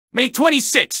May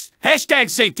 26th, hashtag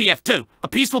save TF2, a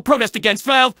peaceful protest against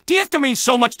Valve. TF2 means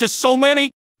so much to so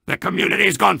many. The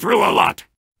community's gone through a lot.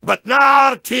 But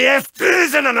now TF2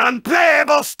 is in an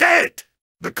unplayable state.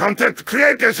 The content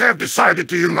creators have decided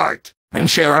to unite and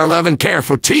share our love and care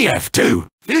for TF2.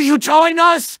 Will you join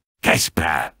us?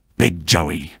 Casper, Big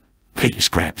Joey, Peter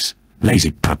Scraps,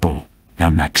 Lazy Purple,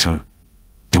 Maxo,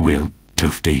 DeWill,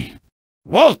 Toofty.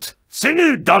 Walt,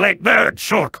 Sinu, Dalek, Bird,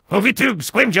 Shork, Hoovy-Tube,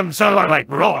 Squimjum, Solarlight,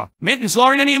 Raw. Mittens,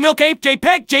 Lauren, Any Milk Ape,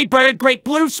 J-Peg, J-Bird, Great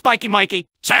Blue, Spiky Mikey.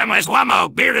 Samwise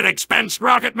Wummo, Bearded Expense,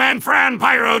 Rocket Man, Fran,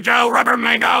 Pyro Joe, Rubber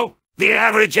Mango. The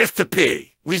average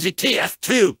FP, Wizzy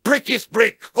TF2, Brickiest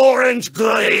Brick, Orange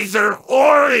Glazer,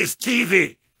 Oris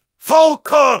TV,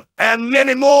 Folker, and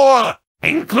many more.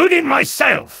 Including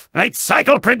myself, Night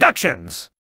Cycle Productions.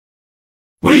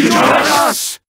 Will you join us?